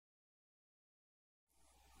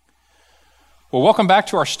Well, welcome back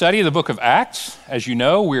to our study of the book of Acts. As you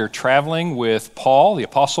know, we're traveling with Paul, the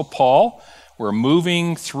Apostle Paul. We're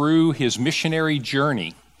moving through his missionary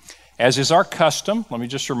journey. As is our custom, let me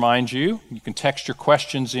just remind you, you can text your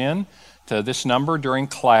questions in to this number during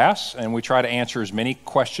class, and we try to answer as many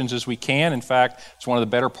questions as we can. In fact, it's one of the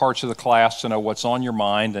better parts of the class to know what's on your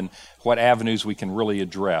mind and what avenues we can really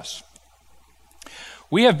address.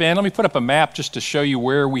 We have been, let me put up a map just to show you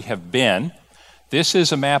where we have been. This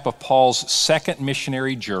is a map of Paul's second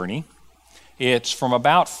missionary journey. It's from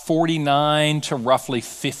about 49 to roughly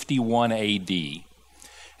 51 AD.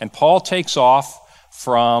 And Paul takes off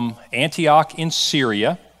from Antioch in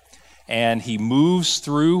Syria, and he moves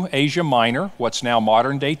through Asia Minor, what's now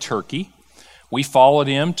modern-day Turkey. We followed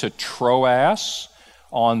him to Troas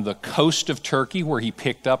on the coast of Turkey, where he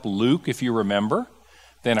picked up Luke, if you remember,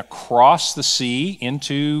 then across the sea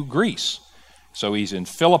into Greece. So he's in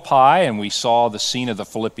Philippi, and we saw the scene of the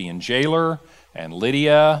Philippian jailer and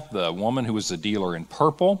Lydia, the woman who was the dealer in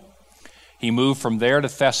purple. He moved from there to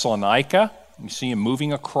Thessalonica. You see him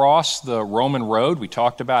moving across the Roman road. We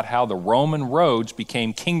talked about how the Roman roads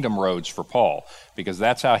became kingdom roads for Paul, because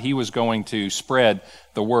that's how he was going to spread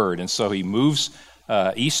the word. And so he moves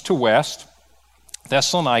east to west.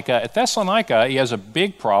 Thessalonica. At Thessalonica, he has a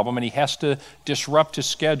big problem, and he has to disrupt his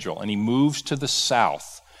schedule, and he moves to the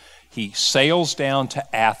south. He sails down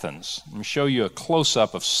to Athens. Let me show you a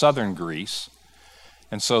close-up of southern Greece.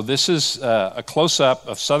 And so this is a close-up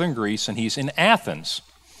of southern Greece, and he's in Athens.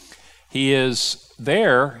 He is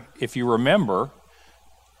there, if you remember,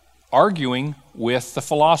 arguing with the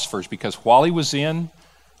philosophers, because while he was in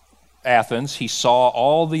Athens, he saw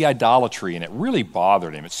all the idolatry, and it really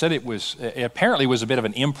bothered him. It said it apparently was a bit of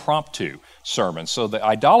an impromptu sermon, so the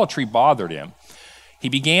idolatry bothered him. He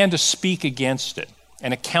began to speak against it.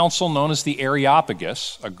 And a council known as the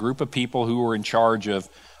Areopagus, a group of people who were in charge of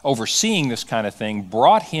overseeing this kind of thing,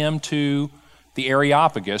 brought him to the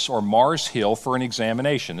Areopagus, or Mars Hill, for an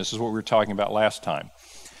examination. This is what we were talking about last time.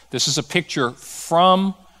 This is a picture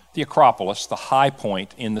from the Acropolis, the high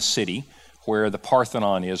point in the city where the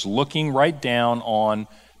Parthenon is, looking right down on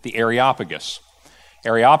the Areopagus.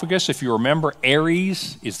 Areopagus, if you remember,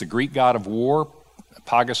 Ares is the Greek god of war.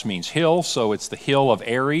 Pagus means hill, so it's the hill of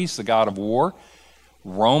Ares, the god of war.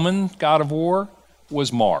 Roman god of war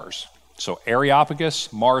was Mars. So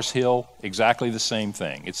Areopagus, Mars Hill, exactly the same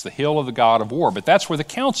thing. It's the hill of the god of war, but that's where the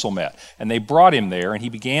council met, and they brought him there, and he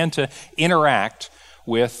began to interact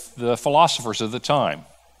with the philosophers of the time.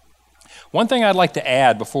 One thing I'd like to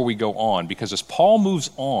add before we go on, because as Paul moves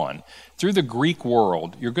on through the Greek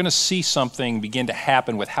world, you're going to see something begin to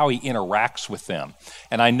happen with how he interacts with them.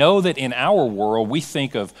 And I know that in our world, we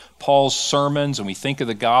think of Paul's sermons and we think of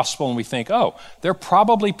the gospel and we think, oh, they're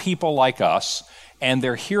probably people like us and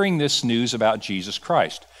they're hearing this news about Jesus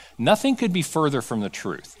Christ. Nothing could be further from the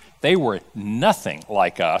truth. They were nothing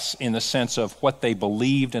like us in the sense of what they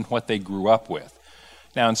believed and what they grew up with.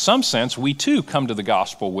 Now, in some sense, we too come to the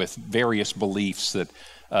gospel with various beliefs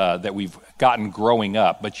that we've gotten growing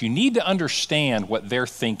up, but you need to understand what they're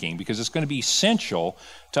thinking, because it's going to be essential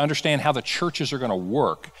to understand how the churches are going to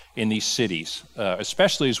work in these cities,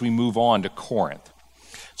 especially as we move on to Corinth.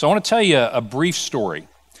 So I want to tell you a brief story.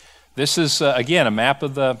 This is, again, a map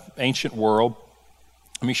of the ancient world.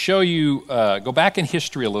 Let me show you, go back in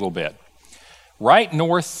history a little bit. Right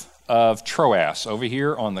north of Troas, over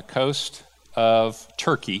here on the coast of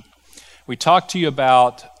Turkey, we talked to you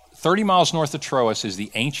about 30 miles north of Troas is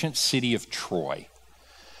the ancient city of Troy.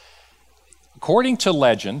 According to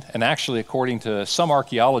legend, and actually according to some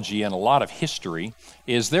archaeology and a lot of history,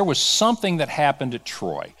 is there was something that happened at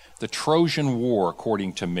Troy, the Trojan War,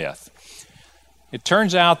 according to myth. It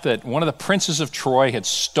turns out that one of the princes of Troy had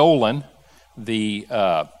stolen the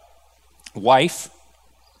wife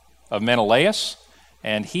of Menelaus,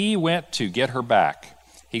 and he went to get her back.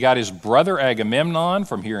 He got his brother Agamemnon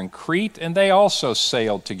from here in Crete, and they also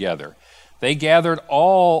sailed together. They gathered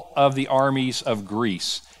all of the armies of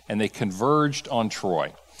Greece, and they converged on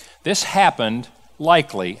Troy. This happened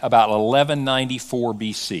likely about 1194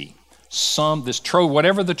 BC.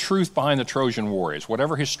 Whatever the truth behind the Trojan War is,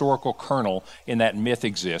 whatever historical kernel in that myth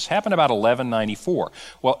exists, happened about 1194.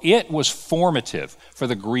 Well, it was formative for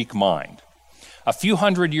the Greek mind. A few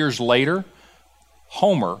hundred years later,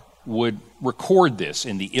 Homer would record this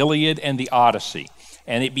in the Iliad and the Odyssey,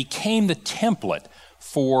 and it became the template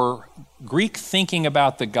for Greek thinking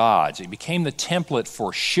about the gods. It became the template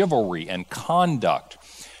for chivalry and conduct.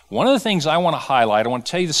 One of the things I want to highlight, I want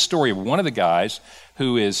to tell you the story of one of the guys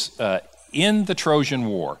who is in the Trojan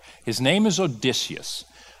War. His name is Odysseus.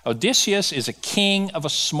 Odysseus is a king of a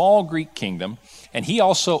small Greek kingdom, and he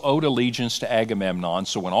also owed allegiance to Agamemnon.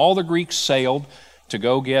 So when all the Greeks sailed to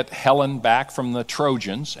go get Helen back from the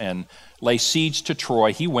Trojans and lay siege to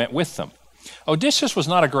Troy, he went with them. Odysseus was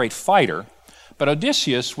not a great fighter, but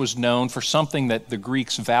Odysseus was known for something that the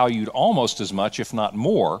Greeks valued almost as much, if not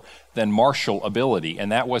more, than martial ability,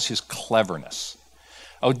 and that was his cleverness.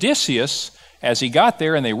 Odysseus, as he got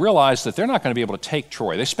there and they realized that they're not going to be able to take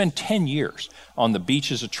Troy, they spend 10 years on the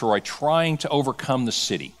beaches of Troy trying to overcome the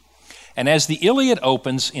city. And as the Iliad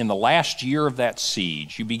opens in the last year of that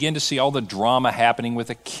siege, you begin to see all the drama happening with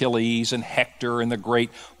Achilles and Hector and the great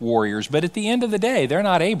warriors. But at the end of the day, they're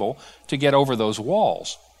not able to get over those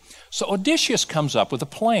walls. So Odysseus comes up with a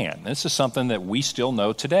plan. This is something that we still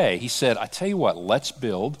know today. He said, I tell you what, let's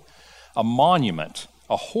build a monument,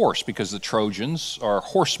 a horse, because the Trojans are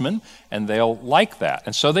horsemen and they'll like that.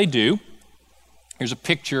 And so they do. Here's a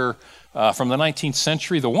picture from the 19th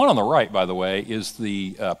century. The one on the right, by the way, is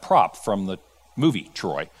the prop from the movie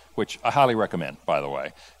Troy, which I highly recommend, by the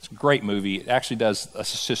way. It's a great movie. It actually does a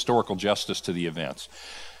historical justice to the events.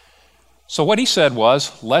 So what he said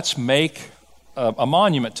was, let's make a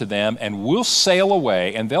monument to them and we'll sail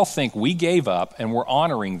away and they'll think we gave up and we're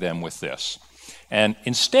honoring them with this. And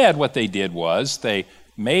instead what they did was they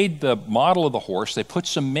made the model of the horse, they put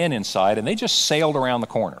some men inside, and they just sailed around the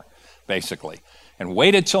corner, basically, and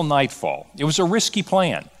waited till nightfall. It was a risky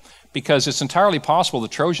plan because it's entirely possible the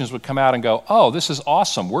Trojans would come out and go, oh, this is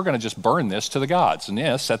awesome, we're going to just burn this to the gods,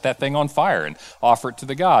 and set that thing on fire and offer it to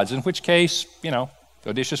the gods, in which case,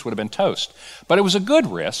 Odysseus would have been toast. But it was a good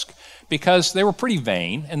risk because they were pretty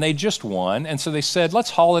vain and they just won. And so they said, let's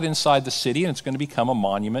haul it inside the city and it's going to become a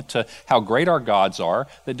monument to how great our gods are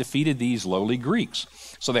that defeated these lowly Greeks.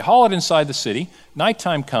 So they haul it inside the city.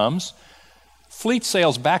 Nighttime comes. Fleet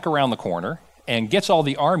sails back around the corner and gets all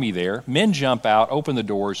the army there. Men jump out, open the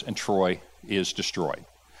doors, and Troy is destroyed.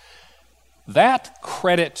 That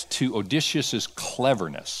credit to Odysseus'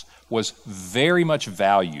 cleverness was very much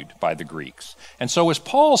valued by the Greeks. And so as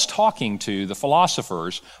Paul's talking to the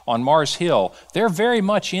philosophers on Mars Hill, they're very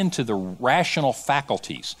much into the rational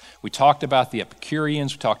faculties. We talked about the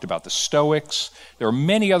Epicureans, we talked about the Stoics. There are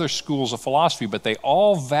many other schools of philosophy, but they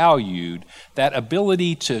all valued that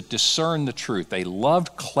ability to discern the truth. They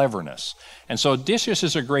loved cleverness. And so Odysseus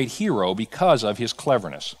is a great hero because of his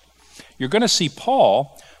cleverness. You're going to see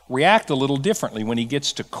Paul react a little differently when he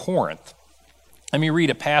gets to Corinth. Let me read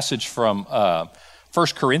a passage from 1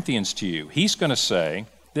 Corinthians to you. He's going to say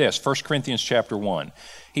this, 1 Corinthians chapter 1.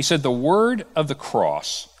 He said, the word of the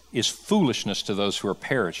cross is foolishness to those who are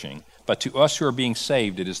perishing, but to us who are being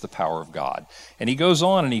saved, it is the power of God. And he goes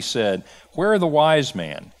on and he said, where are the wise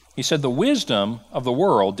men? He said, the wisdom of the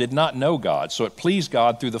world did not know God, so it pleased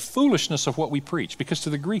God through the foolishness of what we preach. Because to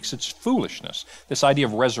the Greeks, it's foolishness, this idea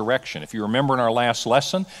of resurrection. If you remember in our last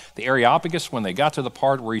lesson, the Areopagus, when they got to the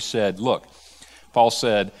part where he said, look, Paul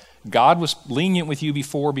said, God was lenient with you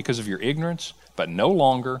before because of your ignorance, but no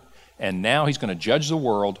longer, and now he's going to judge the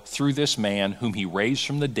world through this man whom he raised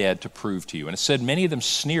from the dead to prove to you. And it said many of them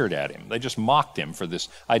sneered at him. They just mocked him for this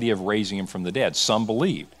idea of raising him from the dead. Some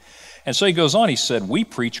believed. And so he goes on, he said, we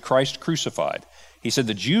preach Christ crucified. He said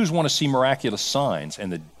the Jews want to see miraculous signs,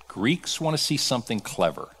 and the Greeks want to see something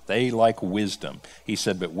clever. They like wisdom. He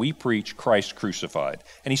said, but we preach Christ crucified.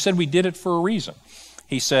 And he said we did it for a reason.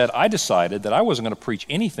 He said, I decided that I wasn't going to preach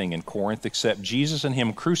anything in Corinth except Jesus and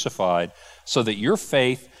him crucified so that your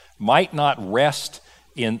faith might not rest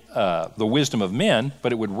in the wisdom of men,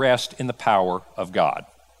 but it would rest in the power of God.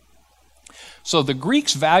 So the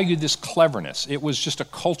Greeks valued this cleverness. It was just a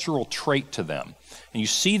cultural trait to them. And you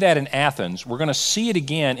see that in Athens. We're going to see it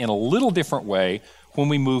again in a little different way when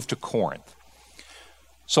we move to Corinth.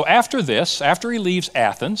 So after this, after he leaves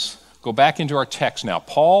Athens, go back into our text now.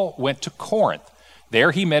 Paul went to Corinth.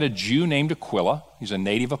 There he met a Jew named Aquila. He's a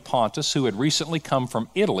native of Pontus who had recently come from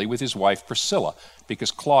Italy with his wife Priscilla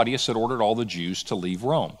because Claudius had ordered all the Jews to leave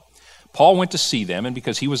Rome. Paul went to see them, and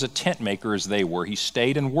because he was a tent maker as they were, he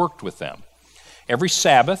stayed and worked with them. Every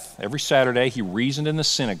Sabbath, every Saturday, he reasoned in the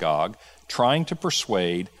synagogue, trying to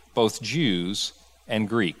persuade both Jews and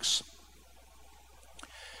Greeks.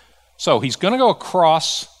 So he's going to go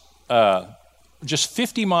across just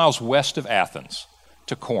 50 miles west of Athens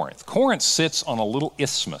to Corinth. Corinth sits on a little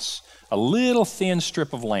isthmus, a little thin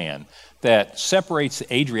strip of land that separates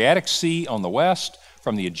the Adriatic Sea on the west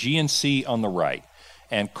from the Aegean Sea on the right.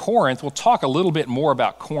 And Corinth, we'll talk a little bit more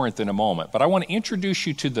about Corinth in a moment, but I want to introduce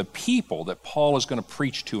you to the people that Paul is going to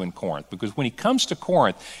preach to in Corinth, because when he comes to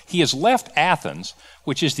Corinth, he has left Athens,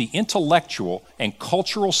 which is the intellectual and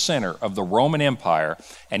cultural center of the Roman Empire,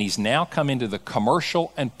 and he's now come into the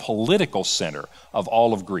commercial and political center of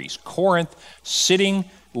all of Greece. Corinth, sitting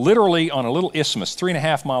literally on a little isthmus,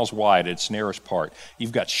 3.5 miles wide at its narrowest part.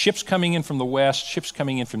 You've got ships coming in from the west, ships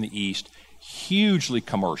coming in from the east, hugely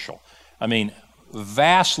commercial. I mean,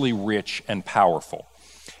 vastly rich and powerful.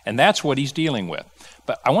 And that's what he's dealing with.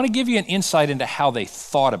 But I want to give you an insight into how they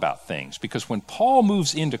thought about things, because when Paul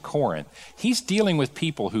moves into Corinth, he's dealing with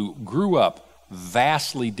people who grew up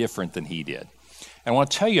vastly different than he did. And I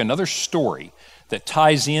want to tell you another story that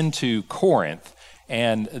ties into Corinth,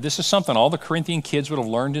 and this is something all the Corinthian kids would have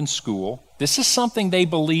learned in school. This is something they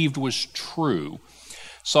believed was true.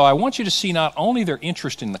 So I want you to see not only their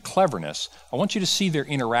interest in the cleverness, I want you to see their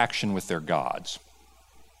interaction with their gods.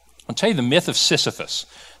 I'll tell you the myth of Sisyphus.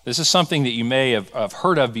 This is something that you may have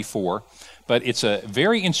heard of before, but it's a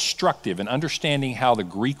very instructive in understanding how the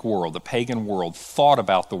Greek world, the pagan world, thought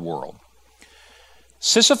about the world.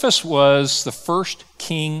 Sisyphus was the first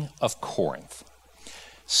king of Corinth.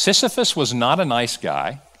 Sisyphus was not a nice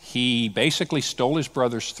guy. He basically stole his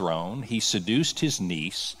brother's throne. He seduced his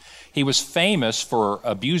niece. He was famous for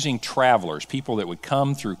abusing travelers, people that would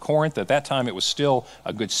come through Corinth. At that time, it was still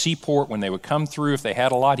a good seaport. When they would come through, if they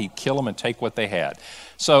had a lot, he'd kill them and take what they had.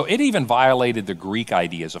 So it even violated the Greek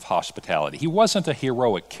ideas of hospitality. He wasn't a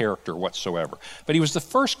heroic character whatsoever, but he was the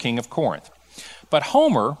first king of Corinth. But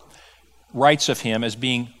Homer writes of him as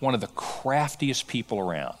being one of the craftiest people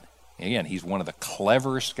around. Again, he's one of the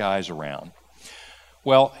cleverest guys around.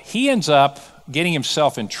 Well, he ends up getting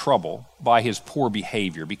himself in trouble by his poor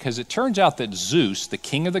behavior, because it turns out that Zeus, the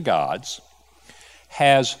king of the gods,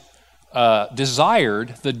 has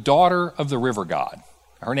desired the daughter of the river god.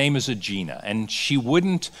 Her name is Aegina, and she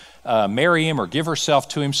wouldn't marry him or give herself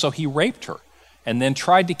to him, so he raped her and then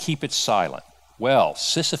tried to keep it silent. Well,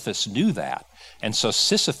 Sisyphus knew that, and so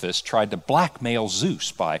Sisyphus tried to blackmail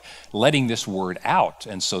Zeus by letting this word out.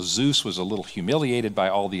 And so Zeus was a little humiliated by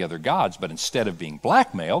all the other gods, but instead of being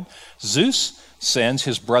blackmailed, Zeus sends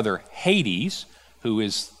his brother Hades, who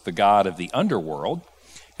is the god of the underworld.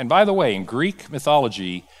 And by the way, in Greek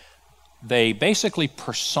mythology, they basically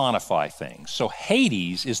personify things. So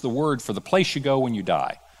Hades is the word for the place you go when you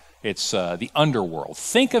die. It's the underworld.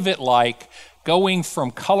 Think of it like going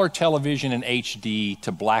from color television in HD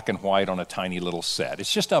to black and white on a tiny little set.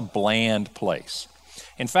 It's just a bland place.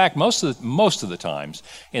 In fact, most of the times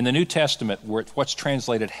in the New Testament, what's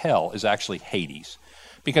translated hell is actually Hades,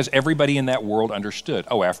 because everybody in that world understood,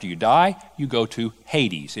 oh, after you die, you go to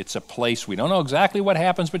Hades. It's a place, we don't know exactly what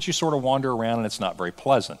happens, but you sort of wander around and it's not very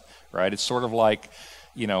pleasant, right? It's sort of like,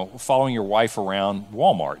 following your wife around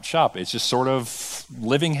Walmart shop. It's just sort of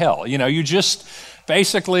living hell. You just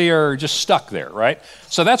basically are just stuck there, right?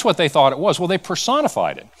 So that's what they thought it was. Well, they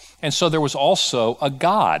personified it. And so there was also a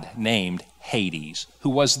god named Hades, who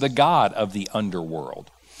was the god of the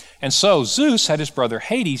underworld. And so Zeus had his brother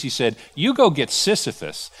Hades. He said, you go get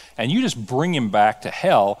Sisyphus and you just bring him back to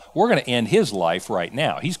hell. We're going to end his life right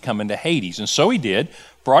now. He's coming to Hades. And so he did,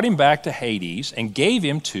 brought him back to Hades and gave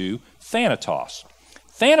him to Thanatos.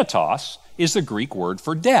 Thanatos is the Greek word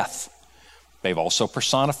for death. They've also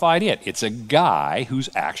personified it. It's a guy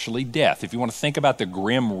who's actually death. If you want to think about the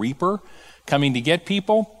Grim Reaper coming to get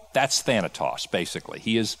people, that's Thanatos, basically.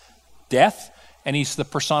 He is death, and he's the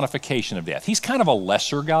personification of death. He's kind of a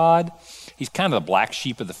lesser god. He's kind of the black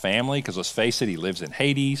sheep of the family, because let's face it, he lives in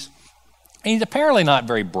Hades. And he's apparently not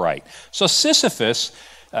very bright. So Sisyphus,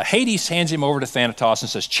 Hades hands him over to Thanatos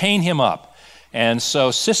and says, chain him up. And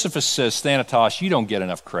so Sisyphus says, Thanatos, you don't get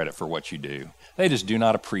enough credit for what you do. They just do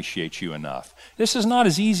not appreciate you enough. This is not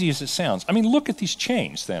as easy as it sounds. I mean, look at these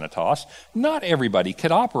chains, Thanatos. Not everybody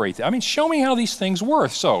could operate them. I mean, show me how these things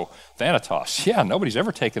work. So Thanatos, yeah, nobody's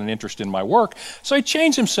ever taken an interest in my work. So he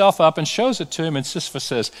chains himself up and shows it to him, and Sisyphus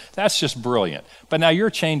says, that's just brilliant. But now you're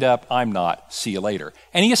chained up, I'm not. See you later.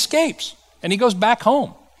 And he escapes, and he goes back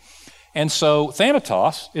home. And so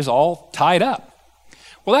Thanatos is all tied up.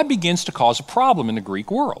 Well, that begins to cause a problem in the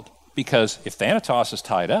Greek world, because if Thanatos is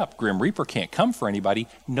tied up, Grim Reaper can't come for anybody,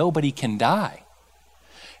 nobody can die.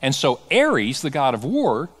 And so Ares, the god of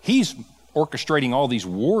war, he's orchestrating all these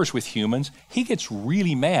wars with humans. He gets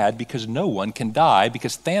really mad because no one can die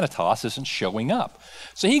because Thanatos isn't showing up.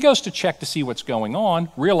 So he goes to check to see what's going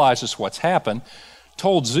on, realizes what's happened,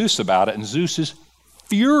 told Zeus about it, and Zeus is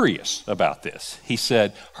furious about this. He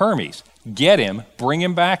said, Hermes, get him, bring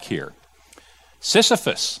him back here.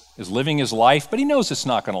 Sisyphus is living his life, but he knows it's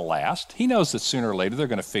not going to last. He knows that sooner or later they're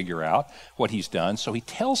going to figure out what he's done. So he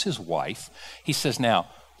tells his wife, he says, now,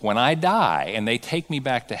 when I die and they take me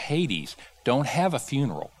back to Hades, don't have a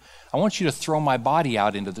funeral. I want you to throw my body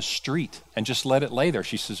out into the street and just let it lay there.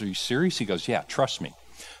 She says, are you serious? He goes, yeah, trust me.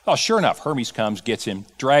 Well, sure enough, Hermes comes, gets him,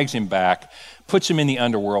 drags him back, puts him in the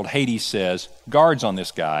underworld. Hades says, guards on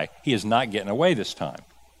this guy. He is not getting away this time.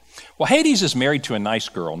 Well, Hades is married to a nice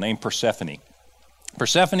girl named Persephone.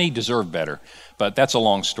 Persephone deserved better, but that's a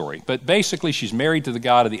long story. But basically, she's married to the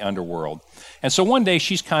god of the underworld. And so one day,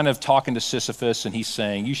 she's kind of talking to Sisyphus, and he's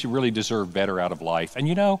saying, you should really deserve better out of life. And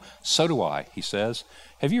you know, so do I, he says.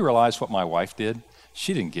 Have you realized what my wife did?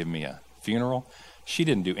 She didn't give me a funeral. She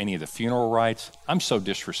didn't do any of the funeral rites. I'm so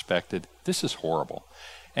disrespected. This is horrible.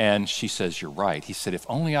 And she says, you're right. He said, if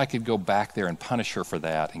only I could go back there and punish her for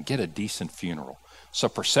that and get a decent funeral. So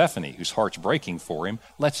Persephone, whose heart's breaking for him,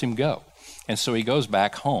 lets him go. And so he goes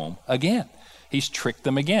back home again. He's tricked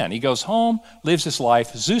them again. He goes home, lives his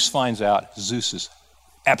life. Zeus finds out. Zeus is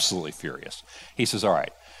absolutely furious. He says, all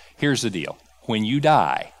right, here's the deal. When you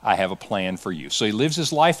die, I have a plan for you. So he lives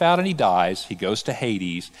his life out and he dies. He goes to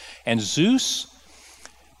Hades. And Zeus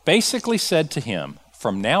basically said to him,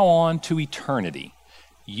 from now on to eternity,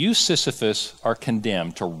 you, Sisyphus, are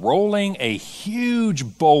condemned to rolling a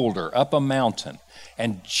huge boulder up a mountain.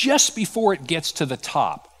 And just before it gets to the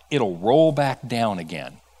top, it'll roll back down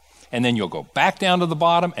again. And then you'll go back down to the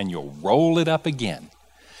bottom and you'll roll it up again.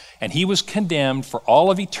 And he was condemned for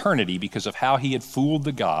all of eternity because of how he had fooled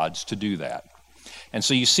the gods to do that. And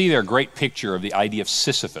so you see there a great picture of the idea of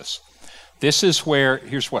Sisyphus. This is where,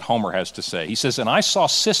 here's what Homer has to say. He says, and I saw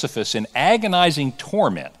Sisyphus in agonizing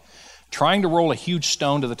torment, trying to roll a huge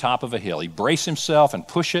stone to the top of a hill. He braced himself and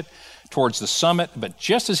pushed it towards the summit, but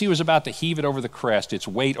just as he was about to heave it over the crest, its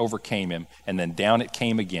weight overcame him, and then down it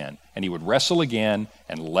came again. And he would wrestle again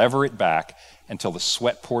and lever it back until the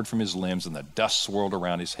sweat poured from his limbs and the dust swirled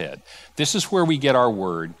around his head. This is where we get our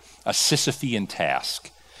word, a Sisyphean task.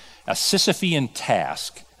 A Sisyphean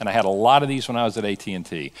task, and I had a lot of these when I was at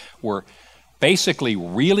AT&T, were basically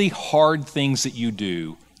really hard things that you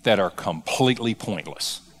do that are completely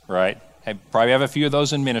pointless, right? I probably have a few of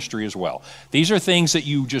those in ministry as well. These are things that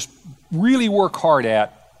you just really work hard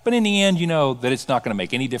at, but in the end, you know that it's not going to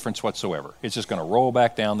make any difference whatsoever. It's just going to roll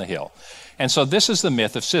back down the hill. And so this is the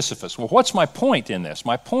myth of Sisyphus. Well, what's my point in this?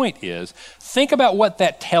 My point is, think about what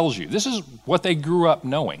that tells you. This is what they grew up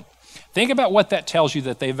knowing. Think about what that tells you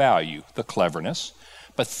that they value, the cleverness,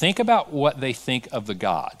 but think about what they think of the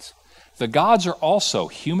gods. The gods are also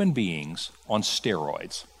human beings on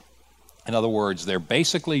steroids. In other words, they're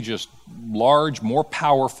basically just large, more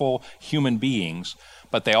powerful human beings,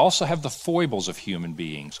 but they also have the foibles of human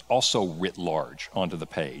beings also writ large onto the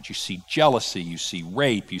page. You see jealousy, you see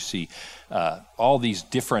rape, you see all these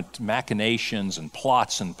different machinations and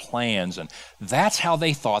plots and plans, and that's how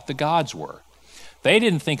they thought the gods were. They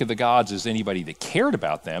didn't think of the gods as anybody that cared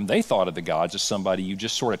about them. They thought of the gods as somebody you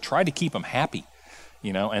just sort of tried to keep them happy,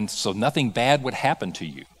 you know, and so nothing bad would happen to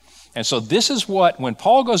you. And so this is what, when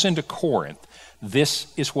Paul goes into Corinth,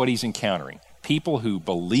 this is what he's encountering. People who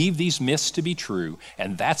believe these myths to be true,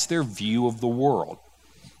 and that's their view of the world.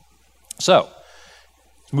 So,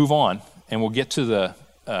 move on, and we'll get to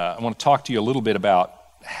I want to talk to you a little bit about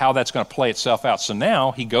how that's going to play itself out. So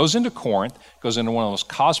now he goes into Corinth, goes into one of those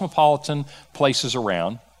cosmopolitan places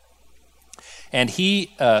around, and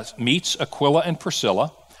he meets Aquila and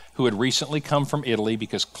Priscilla, who had recently come from Italy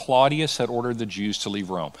because Claudius had ordered the Jews to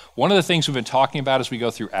leave Rome. One of the things we've been talking about as we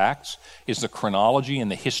go through Acts is the chronology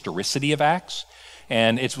and the historicity of Acts.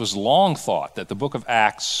 And it was long thought that the book of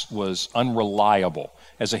Acts was unreliable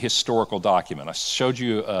as a historical document. I showed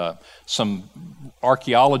you some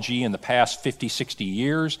archaeology in the past 50, 60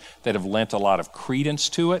 years that have lent a lot of credence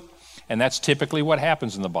to it. And that's typically what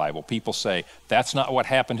happens in the Bible. People say, that's not what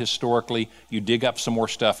happened historically. You dig up some more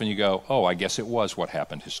stuff and you go, oh, I guess it was what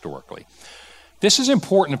happened historically. This is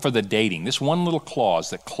important for the dating. This one little clause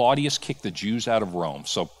that Claudius kicked the Jews out of Rome.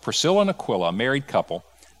 So Priscilla and Aquila, a married couple,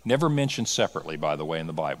 never mentioned separately, by the way, in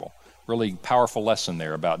the Bible. Really powerful lesson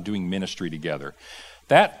there about doing ministry together.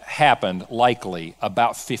 That happened likely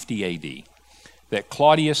about 50 AD. That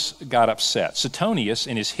Claudius got upset. Suetonius,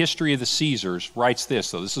 in his History of the Caesars, writes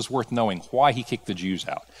this, though this is worth knowing why he kicked the Jews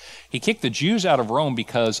out. He kicked the Jews out of Rome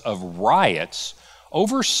because of riots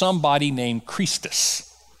over somebody named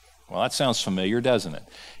Christus. Well, that sounds familiar, doesn't it?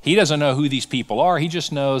 He doesn't know who these people are. He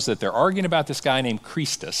just knows that they're arguing about this guy named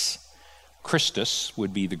Christus. Christus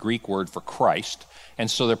would be the Greek word for Christ.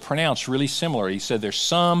 And so they're pronounced really similar. He said there's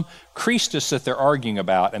some Christus that they're arguing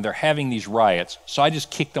about, and they're having these riots, so I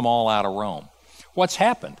just kicked them all out of Rome. What's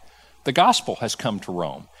happened? The gospel has come to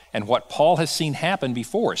Rome, And what Paul has seen happen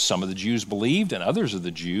before, some of the Jews believed and others of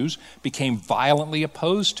the Jews became violently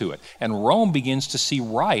opposed to it. And Rome begins to see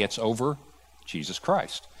riots over Jesus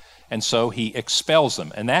Christ. And so he expels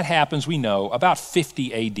them. And that happens, we know, about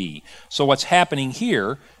 50 AD. So what's happening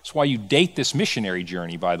here is why you date this missionary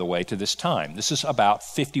journey, by the way, to this time. This is about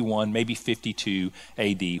 51, maybe 52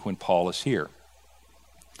 AD when Paul is here.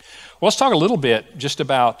 Well, let's talk a little bit just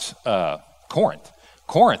about Corinth.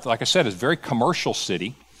 Corinth, like I said, is a very commercial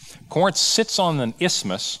city. Corinth sits on an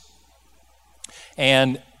isthmus.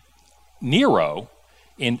 And Nero,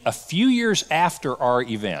 in a few years after our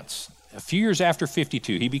events, a few years after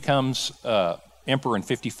 52, he becomes emperor in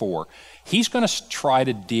 54. He's going to try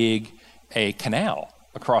to dig a canal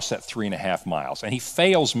across that 3.5 miles, and he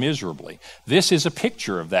fails miserably. This is a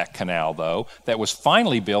picture of that canal, though, that was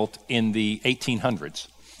finally built in the 1800s.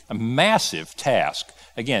 A massive task.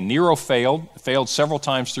 Again, Nero failed several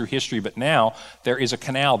times through history, but now there is a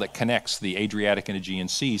canal that connects the Adriatic and Aegean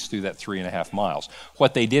seas through that 3.5 miles.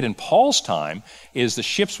 What they did in Paul's time is the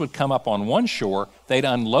ships would come up on one shore, they'd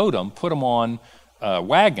unload them, put them on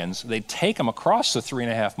wagons, they'd take them across the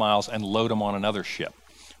 3.5 miles and load them on another ship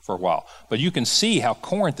for a while. But you can see how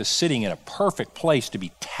Corinth is sitting in a perfect place to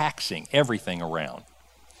be taxing everything around.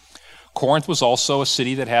 Corinth was also a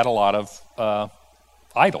city that had a lot of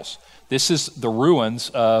idols. This is the ruins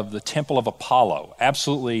of the Temple of Apollo,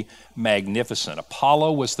 absolutely magnificent.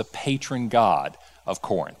 Apollo was the patron god of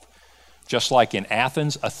Corinth. Just like in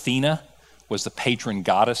Athens, Athena was the patron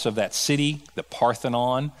goddess of that city. The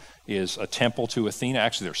Parthenon is a temple to Athena.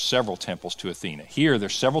 Actually, there's several temples to Athena. Here,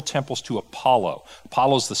 there's several temples to Apollo.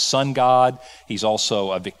 Apollo's the sun god. He's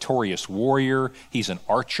also a victorious warrior. He's an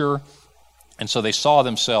archer. And so they saw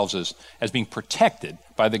themselves as being protected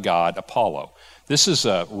by the god Apollo. This is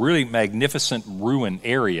a really magnificent ruin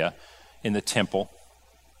area in the temple,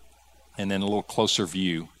 and then a little closer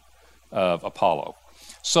view of Apollo.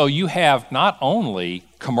 So you have not only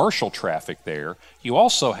commercial traffic there, you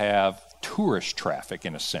also have tourist traffic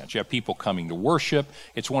in a sense. You have people coming to worship.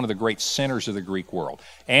 It's one of the great centers of the Greek world.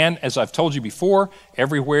 And as I've told you before,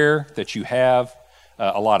 everywhere that you have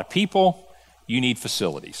a lot of people, you need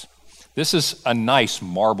facilities. This is a nice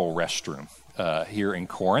marble restroom here in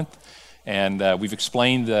Corinth. And we've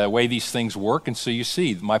explained the way these things work, and so you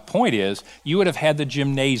see, my point is, you would have had the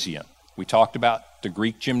gymnasium. We talked about the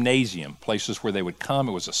Greek gymnasium, places where they would come.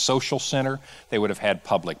 It was a social center. They would have had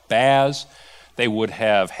public baths. They would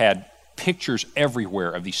have had pictures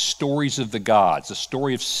everywhere of these stories of the gods, the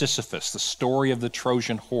story of Sisyphus, the story of the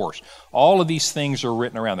Trojan horse. All of these things are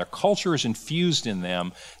written around. Their culture is infused in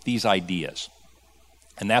them, these ideas.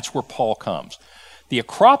 And that's where Paul comes. The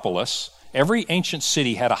Acropolis, every ancient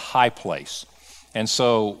city had a high place. And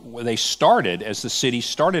so they started, as the city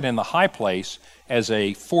started in the high place, as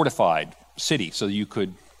a fortified city so you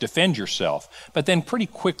could defend yourself. But then pretty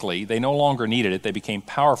quickly, they no longer needed it. They became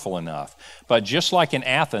powerful enough. But just like in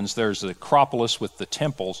Athens, there's the Acropolis with the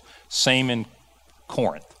temples, same in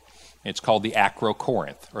Corinth. It's called the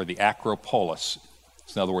Acro-Corinth, or the Acropolis.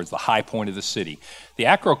 In other words, the high point of the city. The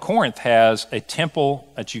Acro-Corinth has a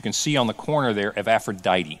temple that you can see on the corner there of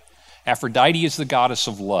Aphrodite. Aphrodite is the goddess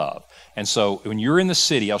of love. And so when you're in the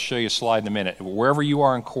city, I'll show you a slide in a minute, wherever you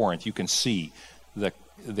are in Corinth, you can see this.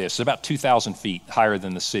 It's about 2,000 feet higher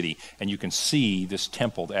than the city, and you can see this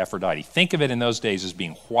temple to Aphrodite. Think of it in those days as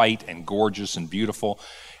being white and gorgeous and beautiful,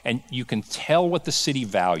 and you can tell what the city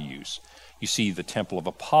values. You see the temple of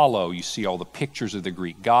Apollo, you see all the pictures of the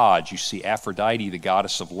Greek gods, you see Aphrodite, the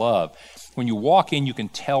goddess of love. When you walk in, you can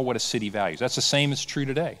tell what a city values. That's the same as true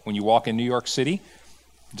today. When you walk in New York City,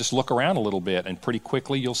 just look around a little bit, and pretty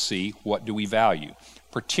quickly you'll see what do we value,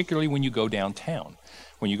 particularly when you go downtown.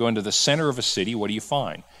 When you go into the center of a city, what do you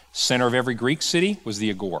find? Center of every Greek city was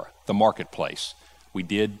the agora, the marketplace. We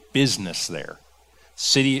did business there.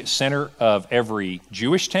 Center of every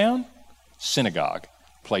Jewish town, synagogue,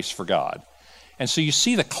 place for God. And so you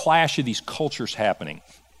see the clash of these cultures happening.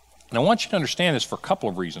 And I want you to understand this for a couple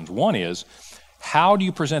of reasons. One is, how do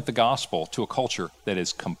you present the gospel to a culture that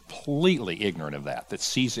is completely ignorant of that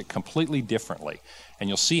sees it completely differently? And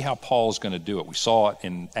you'll see how Paul is going to do it. We saw it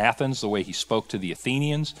in Athens, the way he spoke to the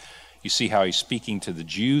Athenians. You see how he's speaking to the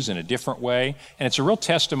Jews in a different way. And it's a real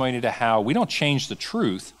testimony to how we don't change the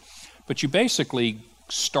truth, but you basically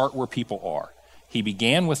start where people are. He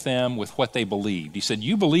began with them with what they believed. He said,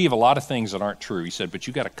 you believe a lot of things that aren't true. He said, but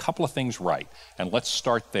you got a couple of things right, and let's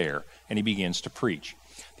start there. And he begins to preach.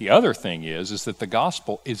 The other thing is that the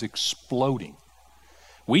gospel is exploding.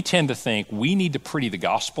 We tend to think we need to pretty the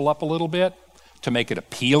gospel up a little bit to make it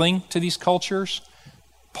appealing to these cultures.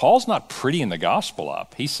 Paul's not prettying the gospel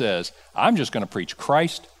up. He says, I'm just going to preach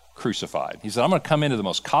Christ, crucified. He said, I'm going to come into the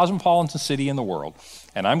most cosmopolitan city in the world,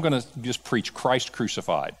 and I'm going to just preach Christ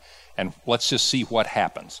crucified, and let's just see what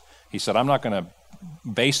happens. He said, I'm not going to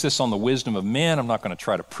base this on the wisdom of men. I'm not going to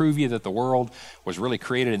try to prove you that the world was really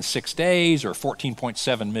created in 6 days or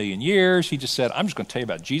 14.7 million years. He just said, I'm just going to tell you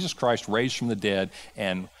about Jesus Christ raised from the dead,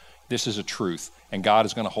 and this is a truth, and God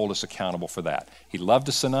is going to hold us accountable for that. He loved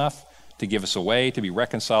us enough to give us a way to be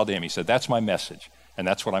reconciled to him. He said, that's my message, and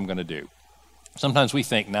that's what I'm going to do. Sometimes we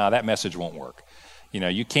think, that message won't work.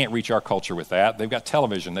 You can't reach our culture with that. They've got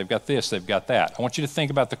television, they've got this, they've got that. I want you to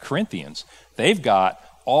think about the Corinthians. They've got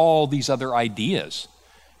all these other ideas,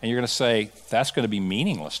 and you're going to say, that's going to be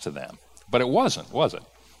meaningless to them. But it wasn't, was it?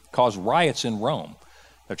 It caused riots in Rome.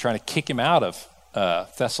 They're trying to kick him out of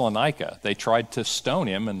Thessalonica. They tried to stone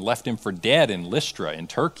him and left him for dead in Lystra, in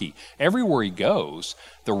Turkey. Everywhere he goes,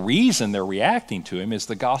 the reason they're reacting to him is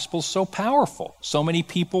the gospel's so powerful. So many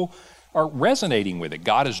people are resonating with it.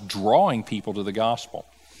 God is drawing people to the gospel.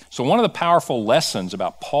 So one of the powerful lessons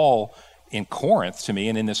about Paul in Corinth to me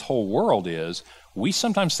and in this whole world is we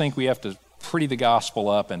sometimes think we have to pretty the gospel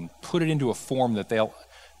up and put it into a form that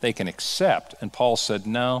they can accept. And Paul said,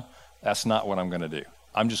 no, that's not what I'm going to do.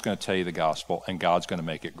 I'm just going to tell you the gospel, and God's going to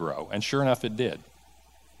make it grow. And sure enough, it did.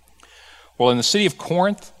 Well, in the city of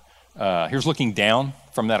Corinth, here's looking down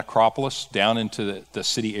from that Acropolis, down into the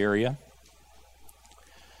city area.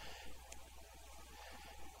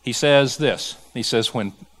 He says this. He says,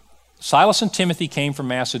 when Silas and Timothy came from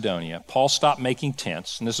Macedonia, Paul stopped making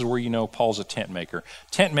tents, and this is where you know Paul's a tent maker.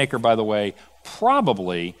 Tent maker, by the way,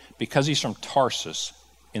 probably because he's from Tarsus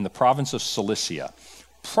in the province of Cilicia,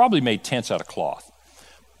 probably made tents out of cloth,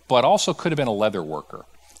 but also could have been a leather worker.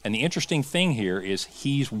 And the interesting thing here is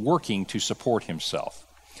he's working to support himself.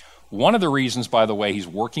 One of the reasons, by the way, he's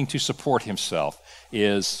working to support himself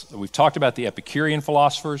is we've talked about the Epicurean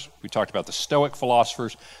philosophers. We talked about the Stoic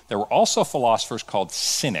philosophers. There were also philosophers called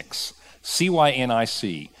cynics,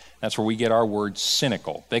 C-Y-N-I-C. That's where we get our word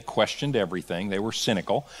cynical. They questioned everything. They were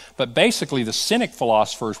cynical. But basically, the cynic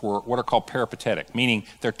philosophers were what are called peripatetic, meaning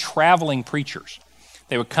they're traveling preachers.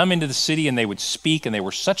 They would come into the city and they would speak, and they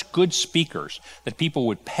were such good speakers that people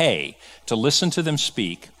would pay to listen to them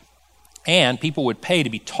speak. And people would pay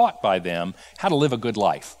to be taught by them how to live a good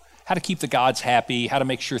life, how to keep the gods happy, how to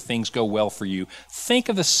make sure things go well for you. Think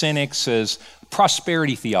of the cynics as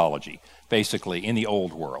prosperity theology, basically, in the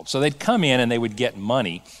old world. So they'd come in and they would get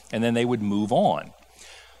money, and then they would move on.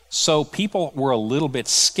 So people were a little bit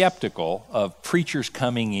skeptical of preachers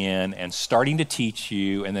coming in and starting to teach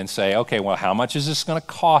you and then say, okay, well, how much is this going to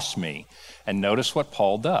cost me? And notice what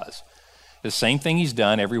Paul does. The same thing he's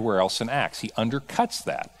done everywhere else in Acts. He undercuts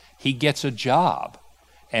that. He gets a job,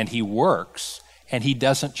 and he works, and he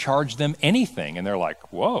doesn't charge them anything. And they're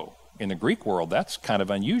like, whoa, in the Greek world, that's kind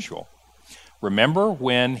of unusual. Remember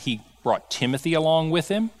when he brought Timothy along with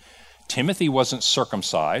him? Timothy wasn't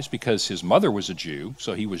circumcised because his mother was a Jew,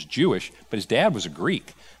 so he was Jewish, but his dad was a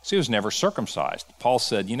Greek, so he was never circumcised. Paul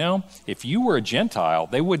said, if you were a Gentile,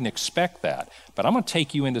 they wouldn't expect that, but I'm going to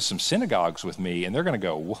take you into some synagogues with me, and they're going to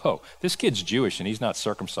go, whoa, this kid's Jewish and he's not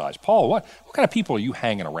circumcised. Paul, what kind of people are you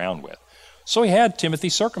hanging around with? So he had Timothy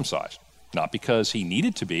circumcised, not because he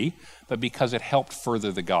needed to be, but because it helped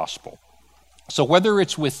further the gospel. So whether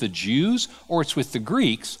it's with the Jews or it's with the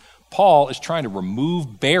Greeks, Paul is trying to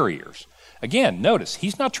remove barriers. Again, notice,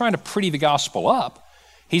 he's not trying to pretty the gospel up.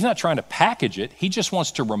 He's not trying to package it. He just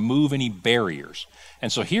wants to remove any barriers.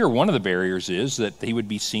 And so here, one of the barriers is that he would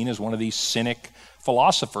be seen as one of these cynic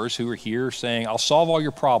philosophers who are here saying, I'll solve all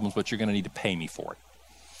your problems, but you're going to need to pay me for it.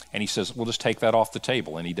 And he says, we'll just take that off the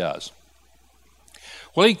table, and he does.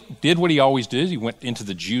 Well, he did what he always did. He went into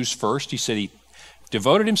the Jews first. He said he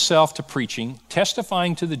devoted himself to preaching,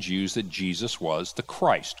 testifying to the Jews that Jesus was the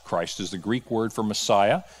Christ. Christ is the Greek word for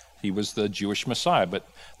Messiah. He was the Jewish Messiah. But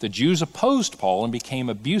the Jews opposed Paul and became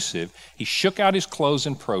abusive. He shook out his clothes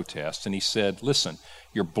in protest, and he said, listen,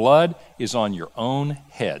 your blood is on your own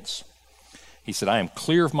heads. He said, I am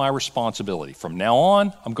clear of my responsibility. From now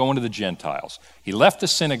on, I'm going to the Gentiles. He left the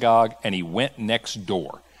synagogue, and he went next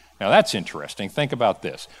door. Now that's interesting. Think about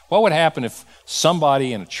this. What would happen if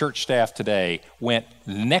somebody in a church staff today went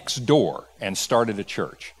next door and started a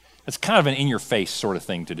church? It's kind of an in-your-face sort of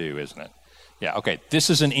thing to do, isn't it? Yeah, okay,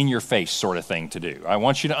 this is an in-your-face sort of thing to do. I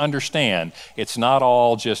want you to understand it's not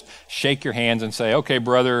all just shake your hands and say, okay,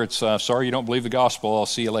 brother, it's sorry you don't believe the gospel, I'll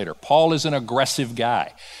see you later. Paul is an aggressive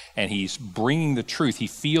guy, and he's bringing the truth. He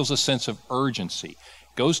feels a sense of urgency.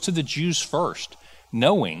 Goes to the Jews first,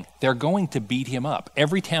 knowing they're going to beat him up.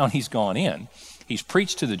 Every town he's gone in, He's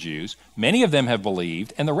preached to the Jews. Many of them have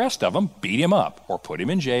believed, and the rest of them beat him up or put him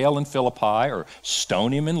in jail in Philippi or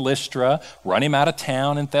stone him in Lystra, run him out of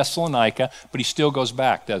town in Thessalonica, but he still goes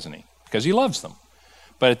back, doesn't he? Because he loves them.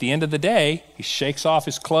 But at the end of the day, he shakes off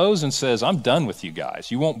his clothes and says, I'm done with you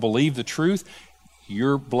guys. You won't believe the truth.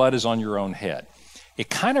 Your blood is on your own head. It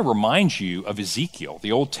kind of reminds you of Ezekiel,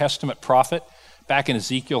 the Old Testament prophet, back in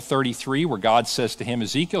Ezekiel 33, where God says to him,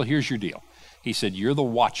 Ezekiel, here's your deal. He said, you're the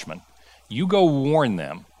watchman. You go warn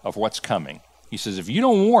them of what's coming. He says, if you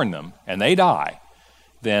don't warn them and they die,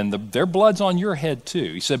 then their blood's on your head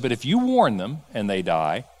too. He said, but if you warn them and they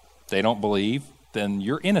die, they don't believe, then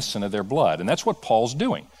you're innocent of their blood. And that's what Paul's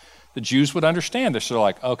doing. The Jews would understand this. They're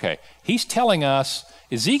like, okay, he's telling us,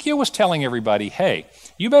 Ezekiel was telling everybody, hey,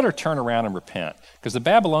 you better turn around and repent because the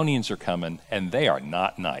Babylonians are coming and they are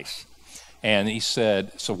not nice. And he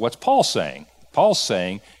said, so what's Paul saying? Paul's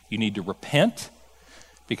saying you need to repent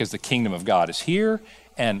because the kingdom of God is here,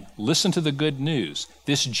 and listen to the good news.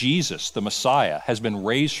 This Jesus, the Messiah, has been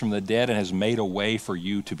raised from the dead and has made a way for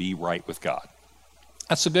you to be right with God.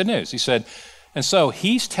 That's the good news. He said, and so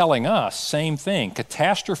he's telling us, same thing,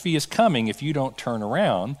 catastrophe is coming if you don't turn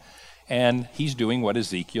around, and he's doing what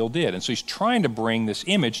Ezekiel did. And so he's trying to bring this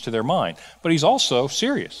image to their mind, but he's also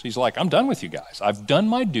serious. He's like, I'm done with you guys. I've done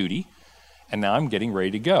my duty, and now I'm getting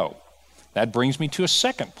ready to go. That brings me to a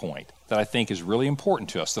second point that I think is really important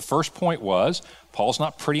to us. The first point was, Paul's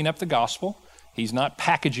not prettying up the gospel. He's not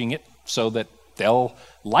packaging it so that they'll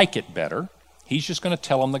like it better. He's just going to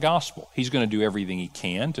tell them the gospel. He's going to do everything he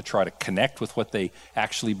can to try to connect with what they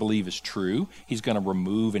actually believe is true. He's going to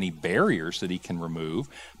remove any barriers that he can remove,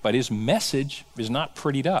 but his message is not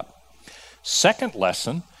prettied up. Second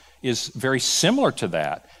lesson is very similar to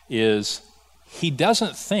that, is he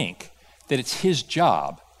doesn't think that it's his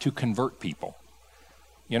job to convert people.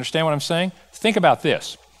 You understand what I'm saying? Think about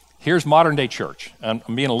this. Here's modern day church. I'm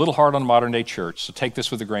being a little hard on modern day church, so take this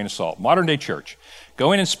with a grain of salt. Modern day church.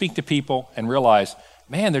 Go in and speak to people and realize,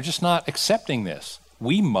 man, they're just not accepting this.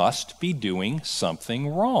 We must be doing something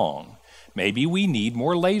wrong. Maybe we need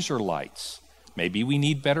more laser lights. Maybe we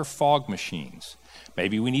need better fog machines.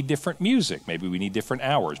 Maybe we need different music. Maybe we need different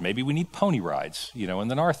hours. Maybe we need pony rides, in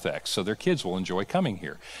the narthex, so their kids will enjoy coming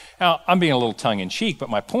here. Now, I'm being a little tongue-in-cheek, but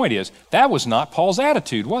my point is, that was not Paul's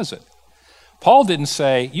attitude, was it? Paul didn't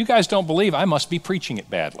say, you guys don't believe, I must be preaching it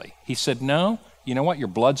badly. He said, no, you know what? Your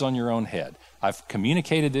blood's on your own head. I've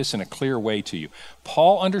communicated this in a clear way to you.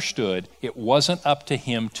 Paul understood it wasn't up to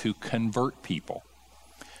him to convert people.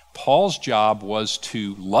 Paul's job was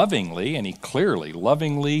to lovingly, and he clearly,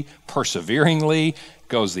 lovingly, perseveringly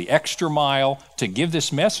goes the extra mile to give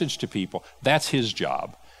this message to people. That's his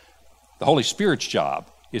job. The Holy Spirit's job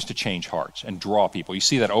is to change hearts and draw people. You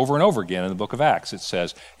see that over and over again in the book of Acts. It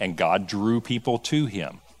says, and God drew people to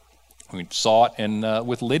him. We saw it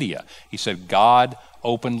with Lydia. He said, God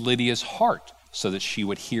opened Lydia's heart so that she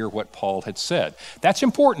would hear what Paul had said. That's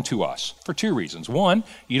important to us for two reasons. One,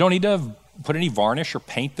 you don't need to put any varnish or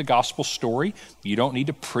paint the gospel story. You don't need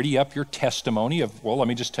to pretty up your testimony of, well, let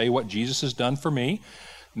me just tell you what Jesus has done for me.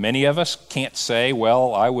 Many of us can't say,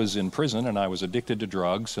 well, I was in prison and I was addicted to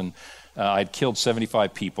drugs and I'd killed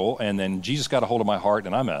 75 people and then Jesus got a hold of my heart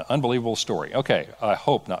and I'm an unbelievable story. Okay, I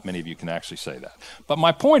hope not many of you can actually say that. But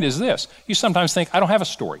my point is this. You sometimes think, I don't have a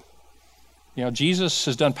story. Jesus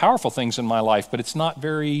has done powerful things in my life, but it's not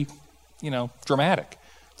very, dramatic.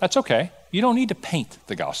 That's okay. You don't need to paint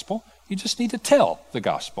the gospel. You just need to tell the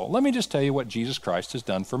gospel. Let me just tell you what Jesus Christ has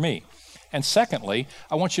done for me. And secondly,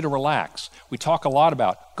 I want you to relax. We talk a lot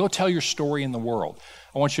about go tell your story in the world.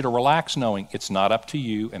 I want you to relax knowing it's not up to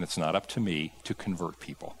you and it's not up to me to convert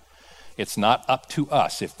people. It's not up to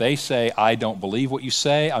us. If they say, I don't believe what you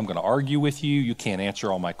say, I'm going to argue with you, you can't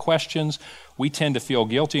answer all my questions, we tend to feel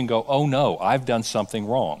guilty and go, oh no, I've done something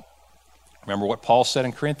wrong. Remember what Paul said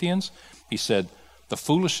in Corinthians? He said, the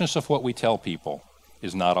foolishness of what we tell people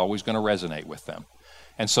is not always going to resonate with them.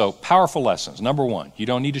 And so, powerful lessons. Number one, you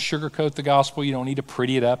don't need to sugarcoat the gospel. You don't need to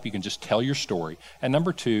pretty it up. You can just tell your story. And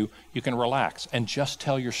number two, you can relax and just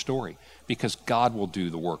tell your story because God will do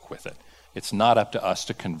the work with it. It's not up to us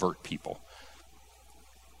to convert people.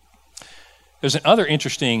 There's another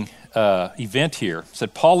interesting event here. It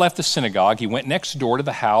said Paul left the synagogue. He went next door to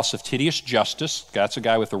the house of Titius Justus. That's a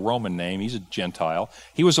guy with a Roman name. He's a Gentile.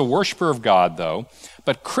 He was a worshiper of God, though.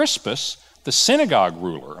 But Crispus, the synagogue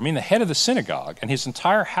ruler, the head of the synagogue, and his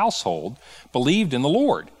entire household believed in the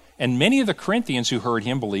Lord. And many of the Corinthians who heard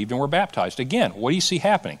him believed and were baptized. Again, what do you see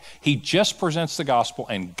happening? He just presents the gospel,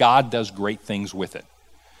 and God does great things with it.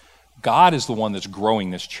 God is the one that's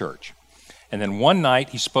growing this church. And then one night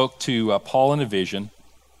he spoke to Paul in a vision,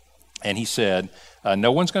 and he said,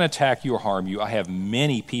 No one's going to attack you or harm you. I have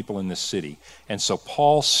many people in this city. And so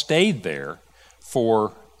Paul stayed there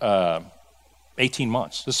for 18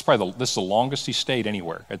 months. This is the longest he stayed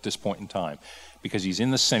anywhere at this point in time, because he's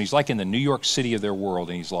in the center. He's like in the New York City of their world,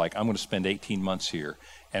 and he's like, I'm going to spend 18 months here,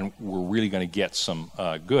 and we're really going to get some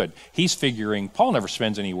good. He's figuring Paul never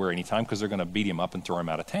spends anywhere anytime because they're going to beat him up and throw him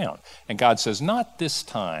out of town. And God says, not this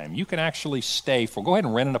time. You can actually stay go ahead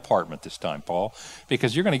and rent an apartment this time, Paul,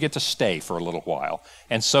 because you're going to get to stay for a little while.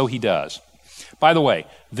 And so he does. By the way,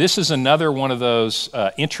 this is another one of those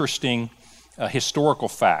interesting historical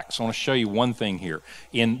facts. I want to show you one thing here.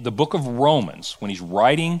 In the book of Romans, when he's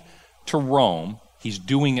writing to Rome, he's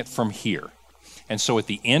doing it from here. And so at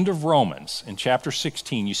the end of Romans, in chapter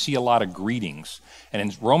 16, you see a lot of greetings. And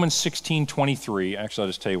in Romans 16:23, actually I'll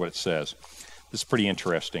just tell you what it says. This is pretty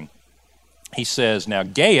interesting. He says, now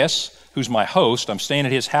Gaius, who's my host, I'm staying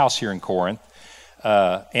at his house here in Corinth,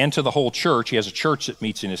 and to the whole church, he has a church that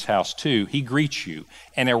meets in his house too, he greets you.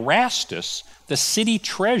 And Erastus, the city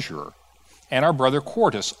treasurer, and our brother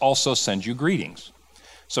Quartus also send you greetings.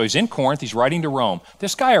 So he's in Corinth, he's writing to Rome.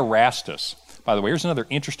 This guy Erastus, by the way, here's another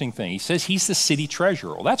interesting thing. He says he's the city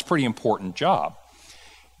treasurer. Well, that's a pretty important job.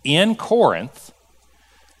 In Corinth,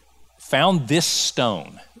 found this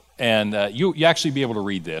stone. And you actually be able to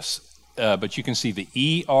read this, but you can see the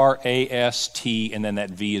E-R-A-S-T, and then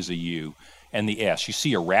that V is a U, and the S. You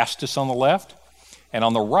see Erastus on the left, and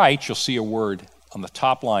on the right, you'll see a word on the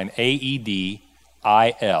top line,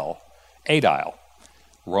 A-E-D-I-L, Adile.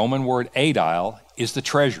 Roman word Adile is the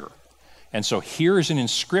treasurer. And so here is an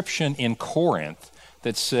inscription in Corinth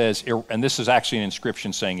that says, and this is actually an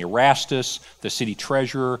inscription saying Erastus, the city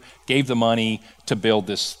treasurer, gave the money to build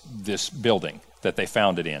this building that they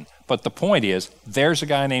found it in. But the point is, there's a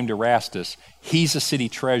guy named Erastus, he's a city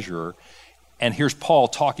treasurer, and here's Paul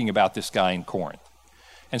talking about this guy in Corinth.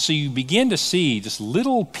 And so you begin to see just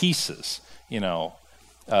little pieces,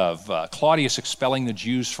 of Claudius expelling the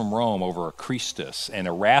Jews from Rome over Christus, and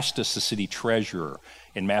Erastus, the city treasurer.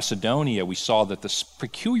 In Macedonia, we saw that the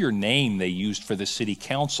peculiar name they used for the city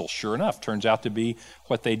council, sure enough, turns out to be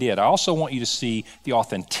what they did. I also want you to see the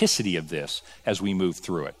authenticity of this as we move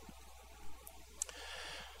through it.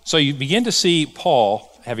 So you begin to see Paul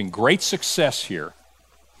having great success here,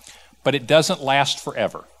 but it doesn't last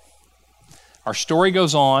forever. Our story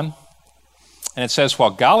goes on, and it says, while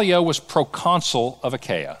Gallio was proconsul of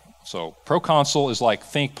Achaia. So proconsul is like,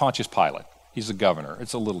 think Pontius Pilate. He's the governor.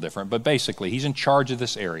 It's a little different, but basically he's in charge of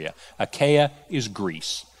this area. Achaia is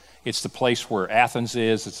Greece. It's the place where Athens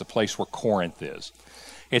is. It's the place where Corinth is.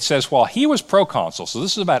 It says, while he was proconsul, so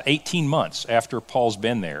this is about 18 months after Paul's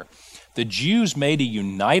been there, the Jews made a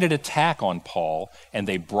united attack on Paul, and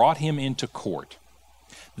they brought him into court.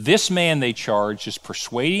 This man, they charged, is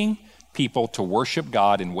persuading people to worship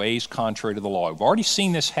God in ways contrary to the law. We've already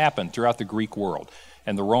seen this happen throughout the Greek world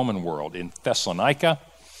and the Roman world. In Thessalonica,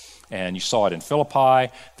 and you saw it in